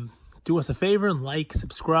 Do us a favor and like,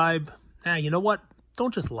 subscribe. You know what?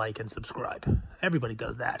 Don't just like and subscribe. Everybody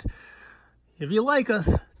does that. If you like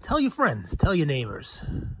us, tell your friends, tell your neighbors,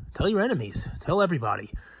 tell your enemies, tell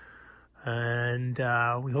everybody. And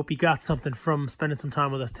we hope you got something from spending some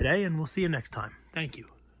time with us today, and we'll see you next time. Thank you.